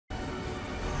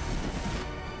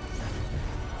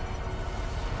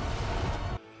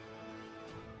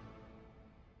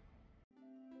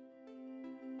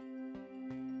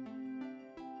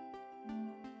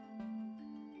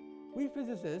We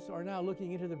physicists are now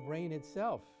looking into the brain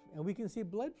itself, and we can see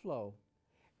blood flow,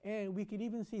 and we can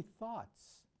even see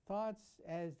thoughts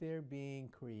as they're being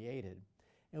created.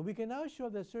 And we can now show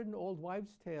that certain old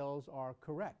wives' tales are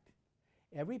correct.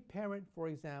 Every parent, for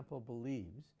example,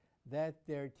 believes that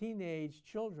their teenage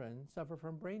children suffer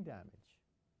from brain damage.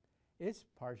 It's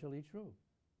partially true.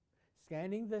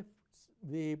 Scanning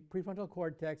the prefrontal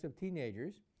cortex of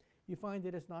teenagers, you find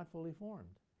that it's not fully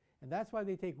formed. And that's why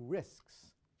they take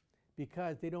risks,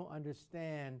 because they don't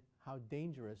understand how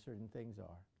dangerous certain things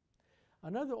are.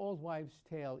 Another old wives'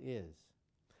 tale is,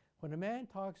 when a man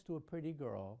talks to a pretty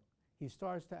girl, he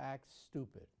starts to act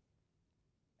stupid.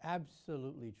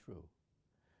 Absolutely true.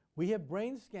 We have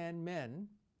brain scanned men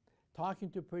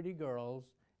talking to pretty girls,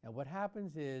 and what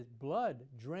happens is blood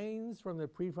drains from the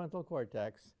prefrontal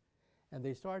cortex and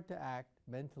they start to act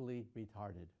mentally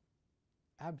retarded.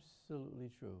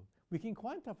 Absolutely true. We can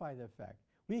quantify the effect.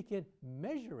 We can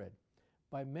measure it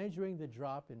by measuring the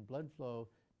drop in blood flow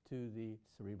to the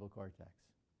cerebral cortex.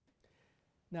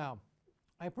 Now,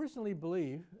 I personally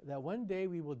believe that one day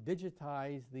we will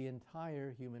digitize the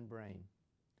entire human brain.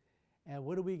 And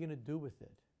what are we going to do with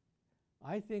it?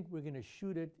 I think we're going to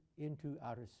shoot it into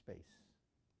outer space.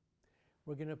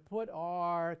 We're going to put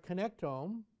our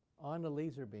connectome on a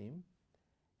laser beam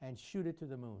and shoot it to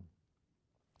the moon.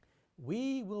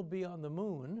 We will be on the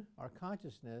moon, our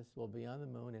consciousness will be on the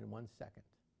moon in 1 second.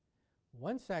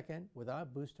 1 second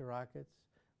without booster rockets,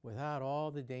 without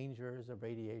all the dangers of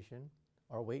radiation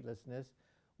or weightlessness.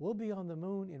 We'll be on the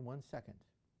moon in 1 second.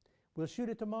 We'll shoot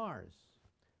it to Mars.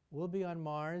 We'll be on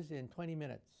Mars in 20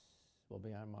 minutes. We'll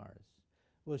be on Mars.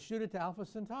 We'll shoot it to Alpha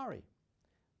Centauri.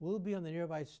 We'll be on the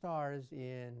nearby stars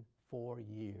in 4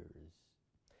 years.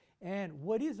 And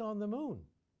what is on the moon?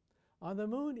 On the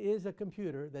moon is a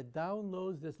computer that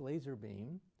downloads this laser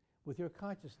beam with your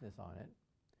consciousness on it,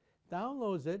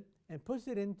 downloads it, and puts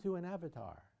it into an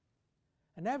avatar.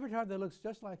 An avatar that looks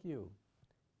just like you.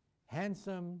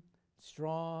 Handsome,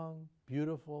 strong,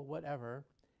 beautiful, whatever,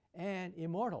 and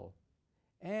immortal.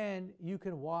 And you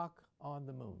can walk on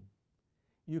the moon.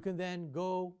 You can then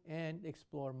go and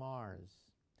explore Mars.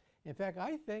 In fact,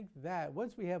 I think that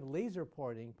once we have laser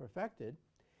porting perfected,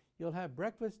 you'll have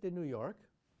breakfast in New York,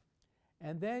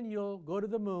 and then you'll go to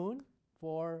the moon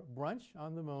for brunch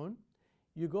on the moon.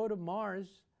 You go to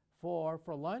Mars for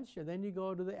lunch, and then you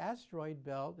go to the asteroid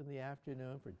belt in the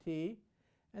afternoon for tea,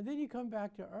 and then you come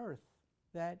back to Earth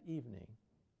that evening.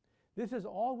 This is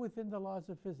all within the laws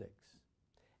of physics.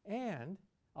 And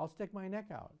I'll stick my neck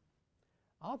out.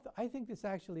 I think this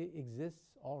actually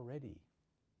exists already.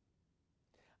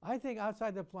 I think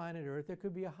outside the planet Earth there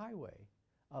could be a highway,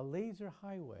 a laser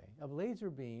highway of laser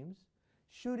beams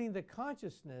shooting the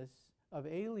consciousness of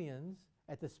aliens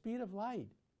at the speed of light,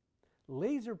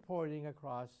 laser porting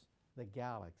across the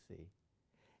galaxy.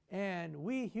 And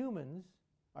we humans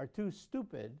are too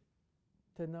stupid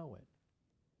to know it.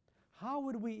 How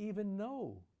would we even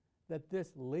know that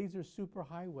this laser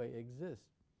superhighway exists?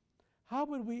 How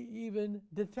would we even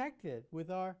detect it with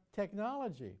our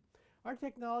technology? Our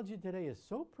technology today is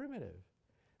so primitive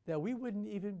that we wouldn't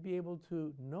even be able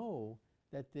to know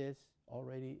that this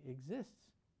already exists.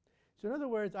 So in other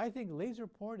words, I think laser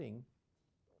porting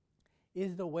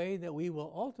is the way that we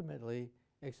will ultimately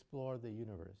explore the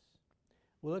universe.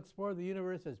 We'll explore the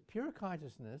universe as pure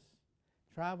consciousness,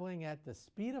 traveling at the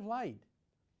speed of light,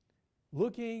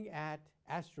 looking at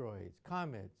asteroids,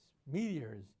 comets,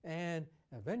 meteors, and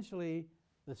eventually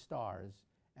the stars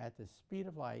at the speed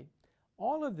of light.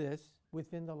 All of this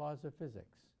within the laws of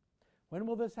physics. When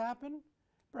will this happen?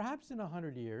 Perhaps in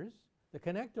 100 years. The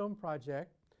Connectome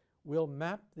project will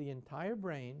map the entire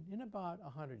brain in about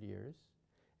 100 years.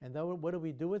 And then what do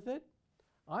we do with it?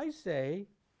 I say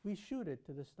we shoot it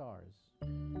to the stars.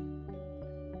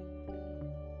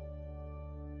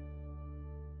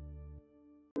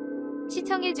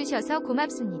 시청해주셔서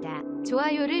고맙습니다.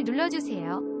 좋아요를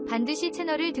눌러주세요. 반드시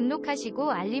채널을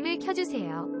등록하시고 알림을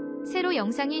켜주세요. 새로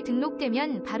영상이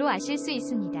등록되면 바로 아실 수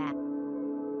있습니다.